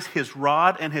recognize his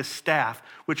rod and his staff,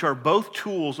 which are both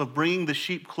tools of bringing the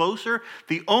sheep closer,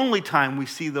 the only time we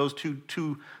see those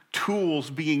two tools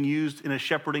being used in a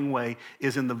shepherding way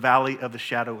is in the valley of the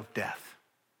shadow of death.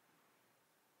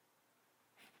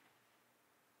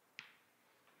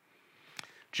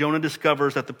 Jonah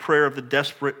discovers that the prayer of the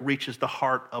desperate reaches the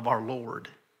heart of our Lord.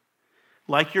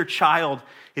 Like your child,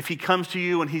 if he comes to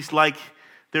you and he's like,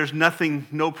 there's nothing,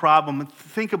 no problem.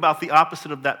 Think about the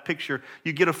opposite of that picture.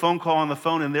 You get a phone call on the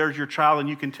phone and there's your child and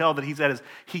you can tell that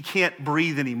he can't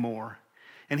breathe anymore.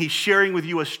 and he's sharing with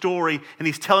you a story, and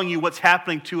he's telling you what's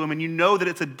happening to him, and you know that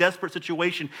it's a desperate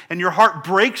situation, and your heart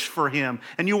breaks for him,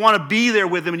 and you want to be there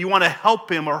with him, and you want to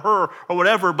help him or her or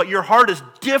whatever, but your heart is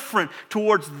different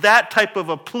towards that type of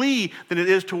a plea than it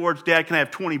is towards, Dad, can I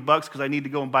have $20 because I need to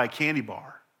go and buy a candy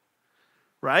bar?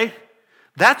 Right?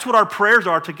 That's what our prayers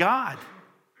are to God.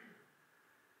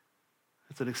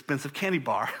 It's an expensive candy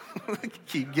bar.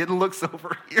 Keep getting looks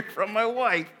over here from my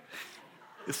wife.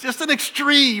 It's just an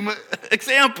extreme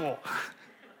example.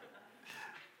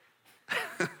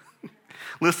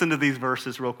 Listen to these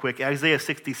verses real quick. Isaiah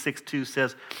 66:2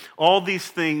 says, all these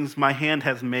things my hand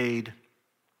has made,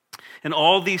 and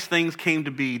all these things came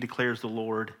to be, declares the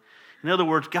Lord. In other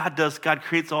words, God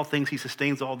creates all things. He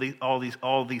sustains all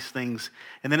these things.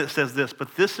 And then it says this,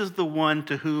 but this is the one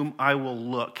to whom I will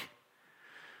look.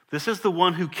 This is the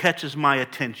one who catches my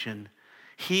attention.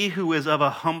 He who is of a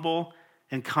humble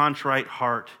and contrite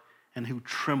heart and who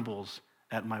trembles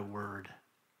at my word.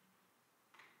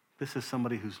 This is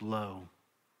somebody who's low,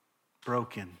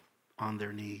 broken on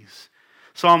their knees.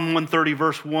 Psalm 130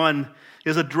 verse 1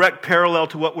 is a direct parallel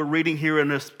to what we're reading here in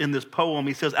this poem.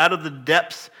 He says, out of the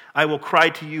depths I will cry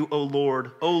to you, O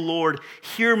Lord. O Lord,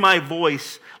 hear my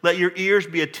voice. Let your ears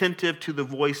be attentive to the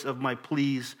voice of my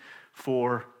pleas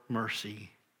for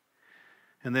mercy.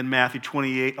 And then Matthew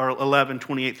 11,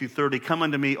 28 through 30. Come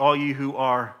unto me, all you who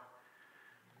are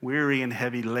weary and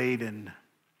heavy laden,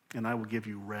 and I will give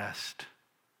you rest.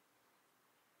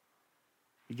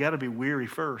 You got to be weary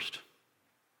first.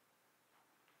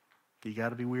 You got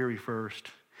to be weary first.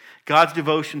 God's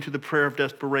devotion to the prayer of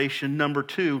desperation. Number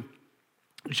 2,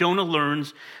 Jonah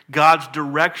learns God's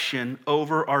direction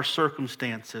over our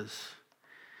circumstances.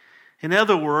 In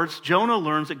other words, Jonah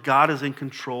learns that God is in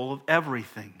control of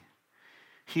everything.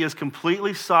 He is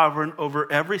completely sovereign over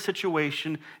every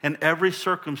situation and every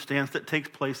circumstance that takes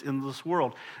place in this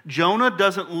world. Jonah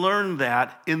doesn't learn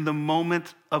that in the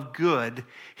moment of good.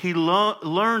 He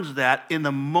learns that in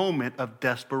the moment of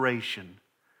desperation.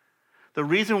 The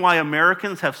reason why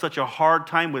Americans have such a hard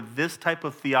time with this type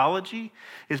of theology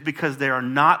is because they are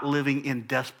not living in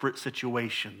desperate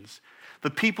situations. The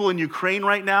people in Ukraine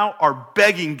right now are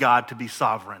begging God to be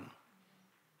sovereign.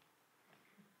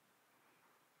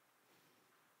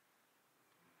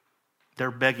 They're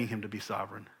begging him to be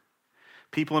sovereign.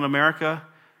 People in America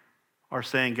are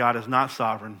saying God is not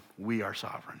sovereign, we are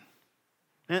sovereign.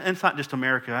 And it's not just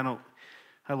America.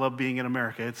 I love being in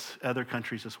America. It's other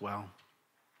countries as well.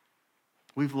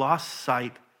 We've lost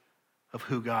sight of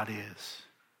who God is.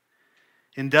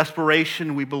 In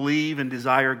desperation, we believe and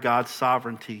desire God's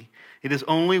sovereignty. It is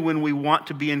only when we want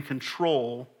to be in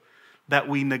control that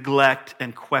we neglect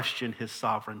and question his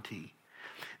sovereignty.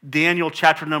 Daniel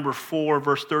chapter number 4,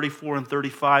 verse 34 and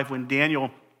 35,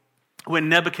 when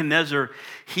Nebuchadnezzar,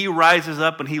 he rises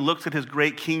up and he looks at his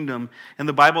great kingdom, and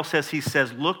the Bible says, he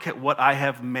says, look at what I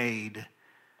have made.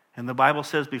 And the Bible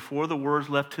says before the words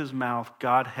left his mouth,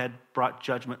 God had brought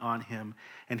judgment on him.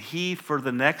 And he, for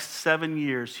the next 7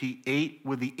 years, he ate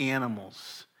with the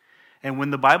animals. And when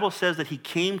the Bible says that he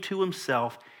came to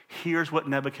himself, here's what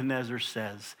Nebuchadnezzar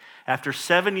says. After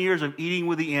 7 years of eating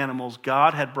with the animals,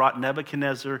 God had brought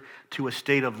Nebuchadnezzar to a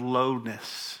state of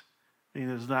lowness. I mean,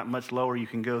 there's not much lower you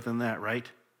can go than that, right?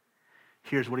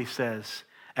 Here's what he says.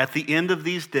 At the end of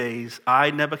these days, I,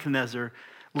 Nebuchadnezzar,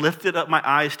 lifted up my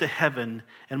eyes to heaven,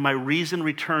 and my reason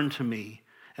returned to me.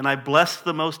 And I blessed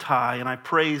the Most High, and I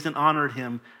praised and honored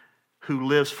him who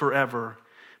lives forever.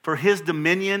 For his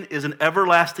dominion is an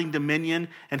everlasting dominion,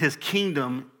 and his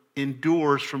kingdom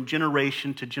endures from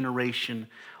generation to generation.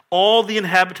 All the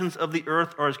inhabitants of the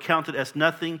earth are counted as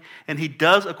nothing, and he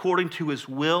does according to his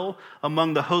will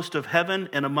among the host of heaven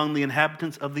and among the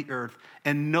inhabitants of the earth.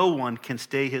 And no one can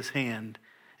stay his hand,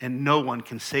 and no one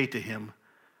can say to him,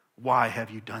 why have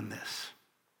you done this?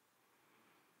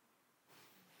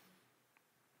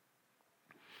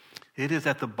 It is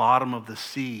at the bottom of the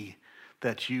sea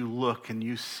that you look and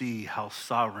you see how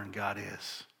sovereign God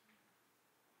is.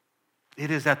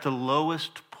 It is at the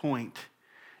lowest point.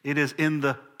 It is in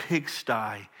the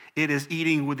pigsty. It is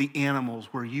eating with the animals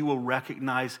where you will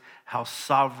recognize how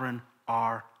sovereign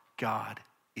our God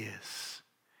is.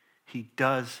 He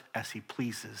does as he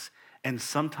pleases. And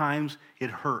sometimes it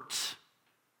hurts.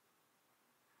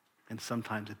 And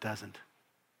sometimes it doesn't.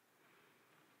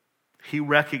 He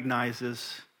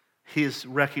recognizes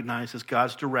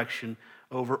God's direction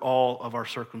over all of our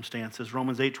circumstances.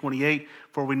 Romans 8:28,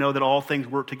 for we know that all things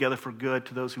work together for good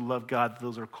to those who love God, to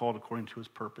those who are called according to his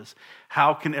purpose.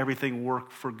 How can everything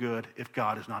work for good if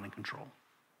God is not in control?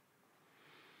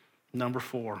 Number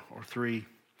 3,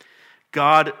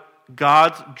 God's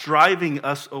driving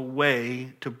us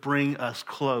away to bring us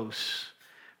close.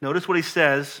 Notice what he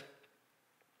says.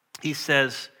 He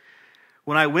says,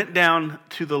 when I went down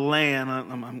to the land,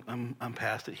 I'm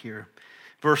past it here.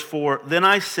 Verse 4, then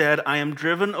I said, I am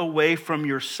driven away from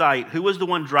your sight. Who was the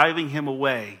one driving him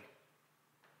away?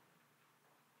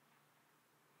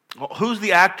 Who's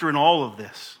the actor in all of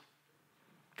this?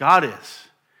 God is.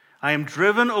 I am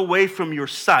driven away from your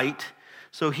sight.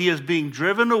 So he is being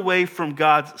driven away from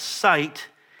God's sight.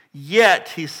 Yet,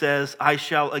 he says, I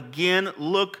shall again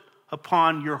look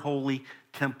upon your holy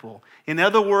temple. In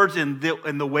other words, in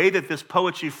the way that this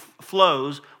poetry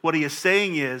flows, what he is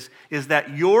saying is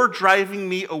that your driving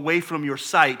me away from your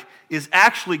sight is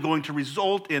actually going to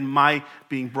result in my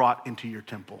being brought into your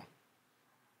temple.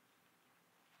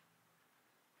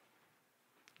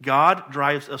 God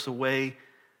drives us away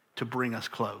to bring us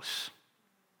close.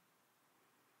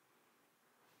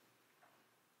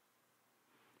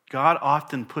 God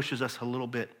often pushes us a little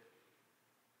bit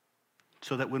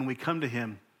so that when we come to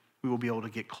him, we will be able to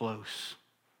get close.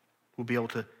 We'll be able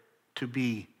to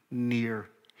be near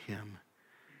him.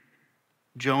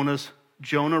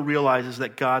 Jonah realizes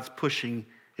that God's pushing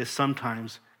is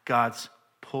sometimes God's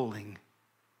pulling.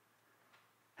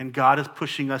 And God is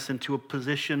pushing us into a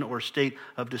position or state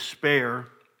of despair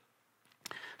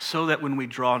so that when we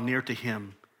draw near to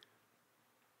him,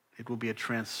 it will be a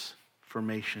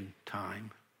transformation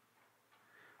time.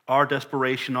 Our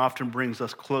desperation often brings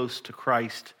us close to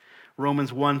Christ.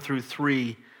 Romans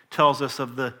 1-3 tells us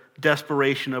of the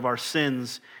desperation of our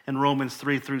sins, and Romans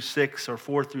 3-6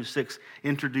 or 4-6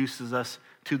 introduces us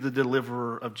to the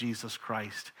deliverer of Jesus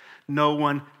Christ. No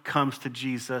one comes to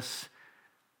Jesus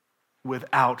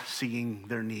without seeing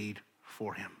their need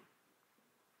for him.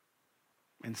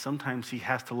 And sometimes he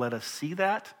has to let us see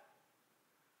that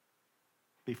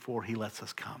before he lets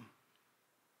us come.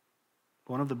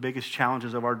 One of the biggest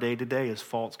challenges of our day today is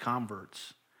false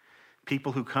converts.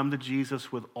 People who come to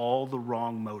Jesus with all the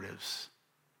wrong motives.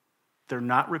 They're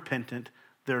not repentant.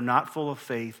 They're not full of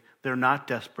faith. They're not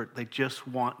desperate. They just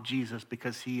want Jesus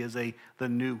because he is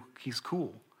he's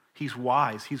cool. He's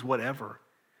wise. He's whatever.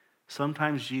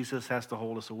 Sometimes Jesus has to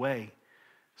hold us away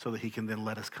so that he can then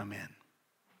let us come in.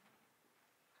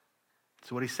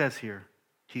 So what he says here,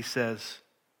 he says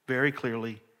very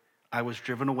clearly, I was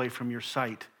driven away from your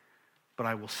sight, but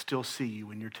I will still see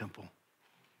you in your temple.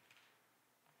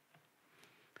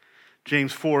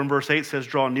 James 4:8 says,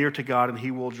 draw near to God and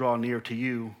he will draw near to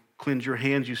you. Cleanse your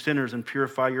hands, you sinners, and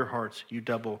purify your hearts, you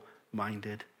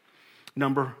double-minded.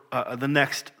 The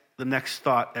next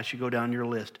thought as you go down your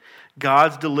list.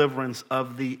 God's deliverance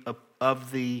of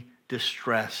the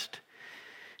distressed.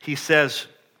 He says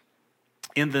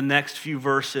in the next few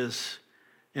verses,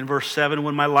 in verse 7,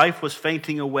 when my life was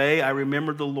fainting away, I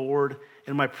remembered the Lord,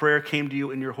 and my prayer came to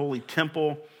you in your holy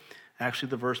temple. Actually,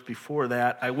 the verse before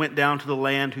that, I went down to the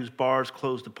land whose bars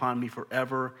closed upon me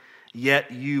forever.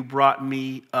 Yet you brought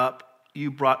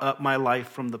up my life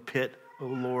from the pit, O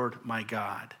Lord my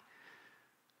God.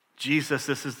 Jesus,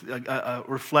 this is a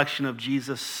reflection of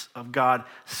Jesus, of God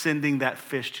sending that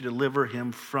fish to deliver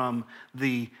him from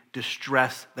the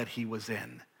distress that he was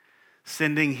in.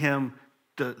 Sending him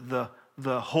the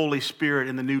Holy Spirit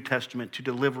in the New Testament to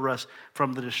deliver us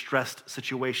from the distressed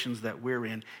situations that we're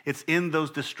in. It's in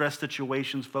those distressed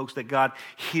situations, folks, that God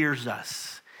hears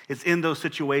us. It's in those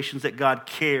situations that God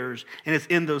cares, and it's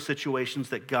in those situations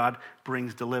that God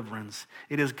brings deliverance.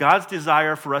 It is God's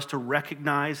desire for us to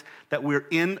recognize that we're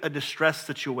in a distressed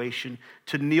situation,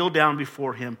 to kneel down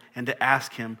before him and to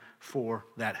ask him for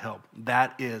that help.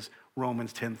 That is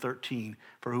Romans 10:13.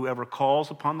 For whoever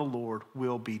calls upon the Lord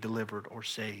will be delivered or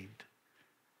saved.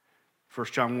 1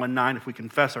 John 1:9, if we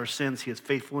confess our sins, he is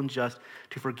faithful and just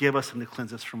to forgive us and to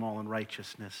cleanse us from all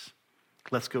unrighteousness.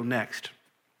 Let's go next.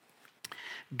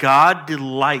 God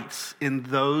delights in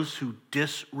those who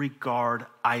disregard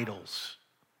idols.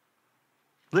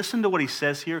 Listen to what he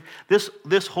says here.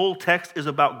 This whole text is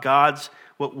about God's,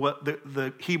 what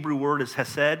the Hebrew word is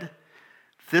hesed.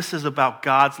 This is about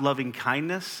God's loving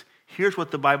kindness. Here's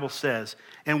what the Bible says.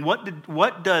 And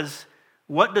what does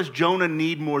Jonah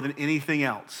need more than anything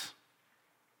else?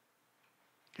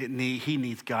 He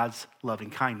needs God's loving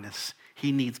kindness.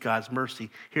 He needs God's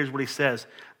mercy. Here's what he says.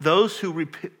 Those who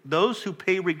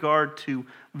pay regard to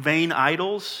vain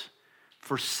idols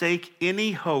forsake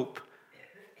any hope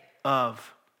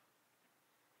of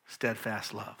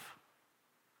steadfast love.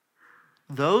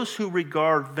 Those who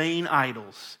regard vain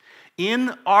idols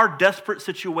in our desperate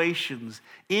situations,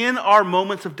 in our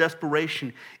moments of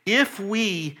desperation, if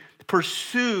we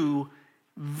pursue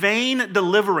vain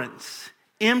deliverance,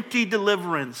 empty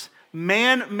deliverance,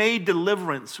 man-made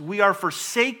deliverance, we are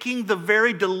forsaking the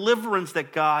very deliverance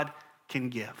that God can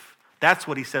give. That's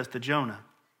what he says to Jonah.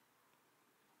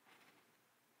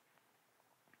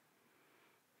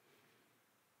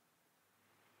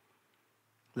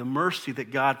 The mercy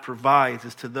that God provides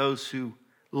is to those who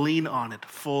lean on it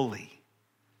fully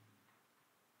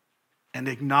and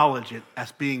acknowledge it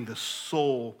as being the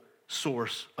sole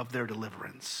source of their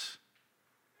deliverance.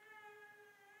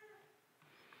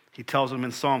 He tells them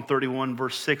in Psalm 31,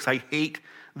 verse 6, I hate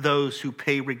those who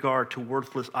pay regard to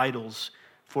worthless idols,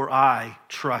 for I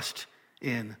trust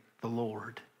in the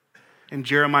Lord. And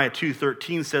Jeremiah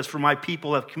 2:13 says, for my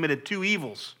people have committed two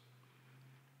evils.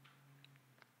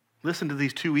 Listen to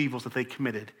these two evils that they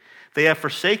committed. They have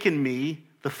forsaken me,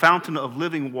 the fountain of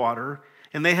living water,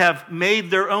 and they have made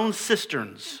their own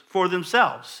cisterns for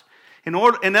themselves. In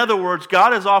other words,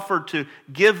 God has offered to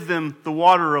give them the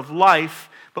water of life,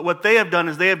 but what they have done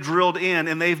is they have drilled in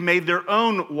and they've made their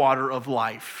own water of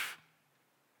life.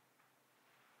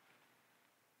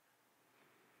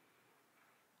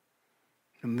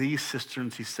 And these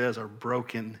cisterns, he says, are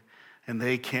broken and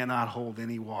they cannot hold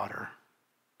any water.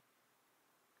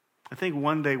 I think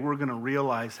one day we're going to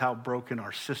realize how broken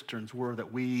our cisterns were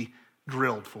that we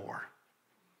drilled for.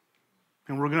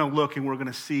 And we're going to look and we're going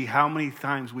to see how many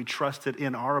times we trusted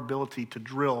in our ability to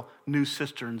drill new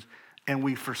cisterns and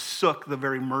we forsook the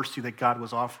very mercy that God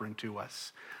was offering to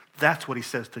us. That's what he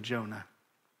says to Jonah.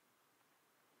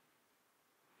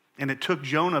 And it took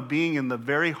Jonah being in the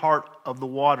very heart of the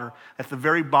water, at the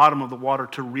very bottom of the water,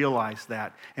 to realize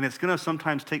that. And it's going to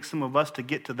sometimes take some of us to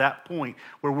get to that point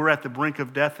where we're at the brink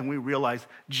of death and we realize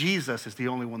Jesus is the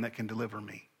only one that can deliver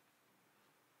me.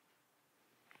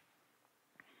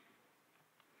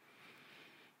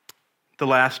 The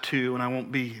last two, and I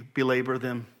won't belabor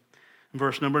them. In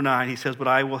verse number 9, he says, but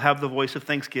I will have the voice of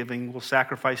thanksgiving, will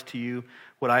sacrifice to you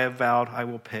what I have vowed I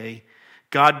will pay.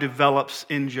 God develops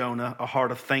in Jonah a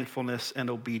heart of thankfulness and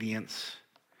obedience.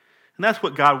 And that's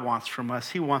what God wants from us.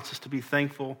 He wants us to be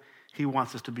thankful. He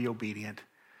wants us to be obedient.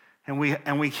 And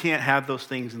we can't have those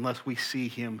things unless we see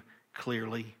him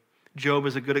clearly. Job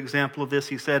is a good example of this.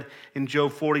 He said in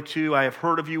Job 42, I have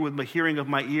heard of you with the hearing of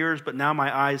my ears, but now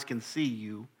my eyes can see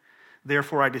you.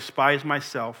 Therefore I despise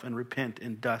myself and repent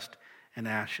in dust and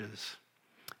ashes.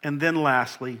 And then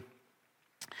lastly,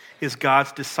 is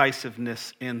God's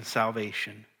decisiveness in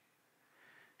salvation.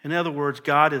 In other words,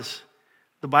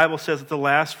 the Bible says at the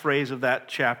last phrase of that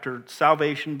chapter,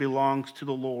 salvation belongs to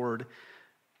the Lord.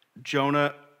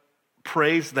 Jonah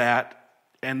prays that,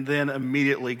 and then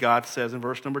immediately God says in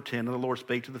verse number 10, and the Lord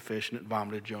spake to the fish, and it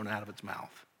vomited Jonah out of its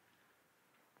mouth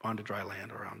onto dry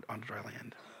land.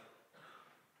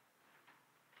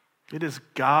 It is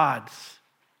God's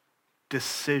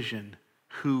decision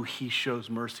who he shows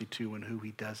mercy to and who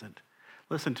he doesn't.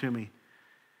 Listen to me.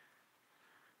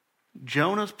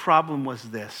 Jonah's problem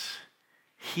was this.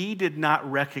 He did not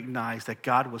recognize that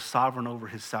God was sovereign over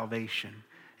his salvation.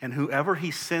 And whoever he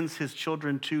sends his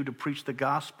children to preach the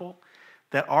gospel,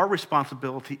 that our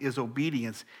responsibility is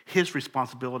obedience. His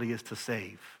responsibility is to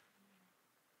save.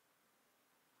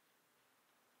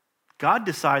 God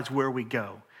decides where we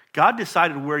go. God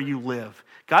decided where you live.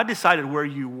 God decided where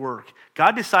you work.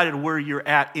 God decided where you're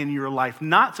at in your life,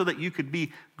 not so that you could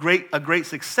be a great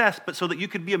success, but so that you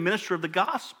could be a minister of the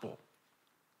gospel.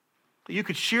 That you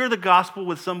could share the gospel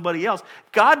with somebody else.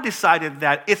 God decided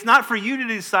that. It's not for you to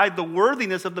decide the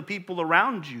worthiness of the people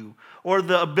around you or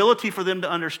the ability for them to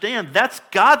understand. That's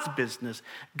God's business.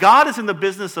 God is in the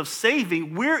business of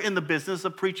saving. We're in the business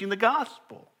of preaching the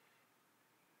gospel.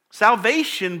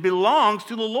 Salvation belongs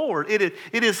to the Lord. It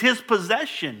is his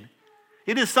possession.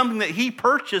 It is something that he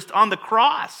purchased on the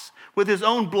cross with his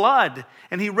own blood,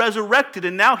 and he resurrected,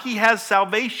 and now he has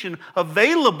salvation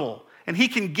available, and he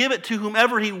can give it to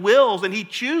whomever he wills, and he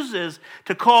chooses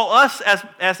to call us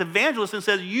as evangelists and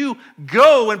says, you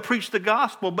go and preach the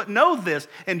gospel. But know this,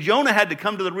 and Jonah had to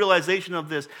come to the realization of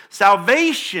this,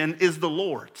 salvation is the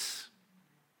Lord's.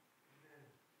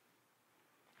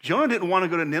 Jonah didn't want to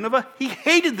go to Nineveh. He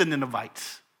hated the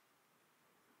Ninevites.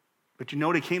 But you know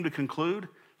what he came to conclude?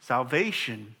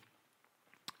 Salvation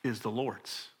is the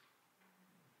Lord's.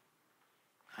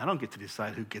 I don't get to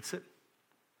decide who gets it.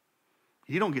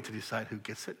 You don't get to decide who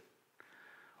gets it.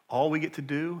 All we get to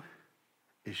do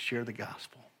is share the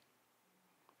gospel.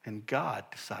 And God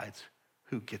decides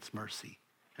who gets mercy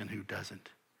and who doesn't.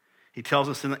 He tells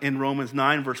us in Romans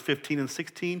 9, verse 15 and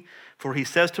 16, for he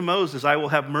says to Moses, I will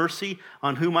have mercy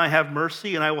on whom I have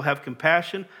mercy, and I will have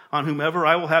compassion on whomever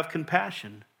I will have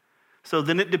compassion. So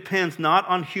then it depends not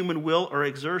on human will or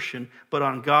exertion, but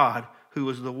on God, who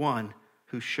is the one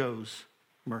who shows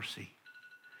mercy.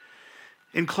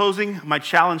 In closing, my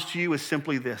challenge to you is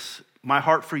simply this. My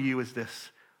heart for you is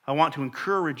this. I want to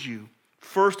encourage you,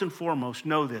 first and foremost,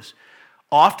 know this.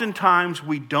 Oftentimes,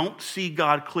 we don't see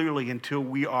God clearly until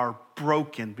we are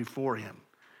broken before him.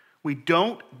 We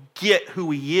don't get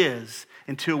who he is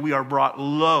until we are brought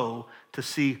low to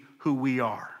see who we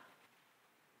are.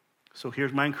 So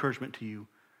here's my encouragement to you.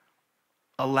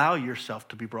 Allow yourself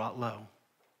to be brought low.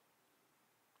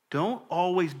 Don't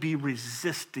always be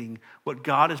resisting what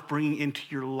God is bringing into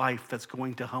your life that's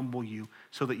going to humble you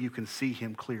so that you can see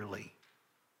him clearly.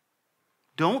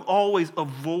 Don't always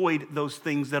avoid those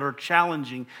things that are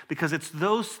challenging, because it's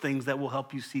those things that will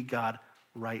help you see God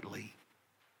rightly.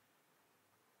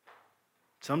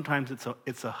 Sometimes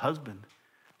it's a husband,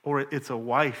 or it's a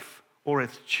wife, or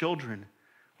it's children,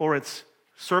 or it's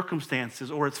circumstances,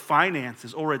 or it's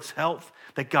finances, or it's health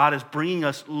that God is bringing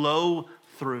us low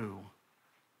through.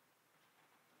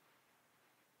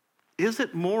 Is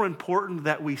it more important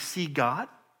that we see God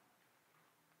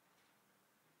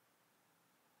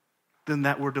than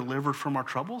that we're delivered from our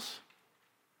troubles?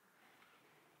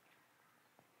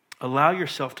 Allow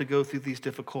yourself to go through these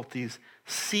difficulties,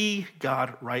 see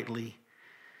God rightly,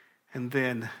 and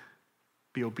then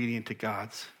be obedient to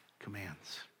God's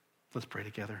commands. Let's pray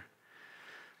together.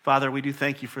 Father, we do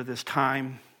thank you for this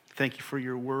time. Thank you for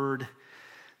your word.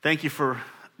 Thank you for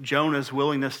Jonah's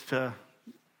willingness to,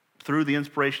 through the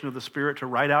inspiration of the Spirit, to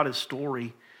write out his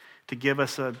story, to give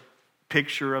us a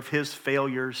picture of his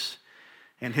failures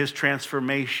and his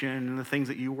transformation and the things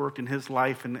that you worked in his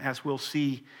life. And as we'll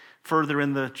see further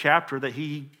in the chapter, that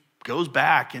he goes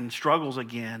back and struggles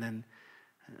again. And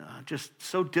just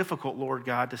so difficult, Lord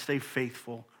God, to stay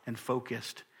faithful and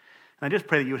focused. And I just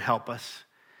pray that you would help us.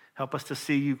 Help us to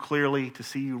see you clearly, to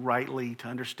see you rightly, to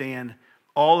understand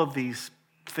all of these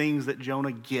things that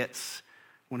Jonah gets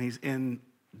when he's in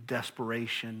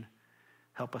desperation.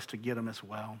 Help us to get them as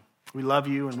well. We love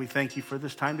you and we thank you for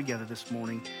this time together this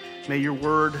morning. May your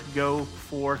word go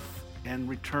forth and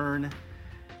return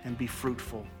and be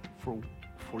fruitful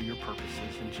for your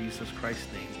purposes. In Jesus Christ's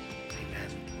name.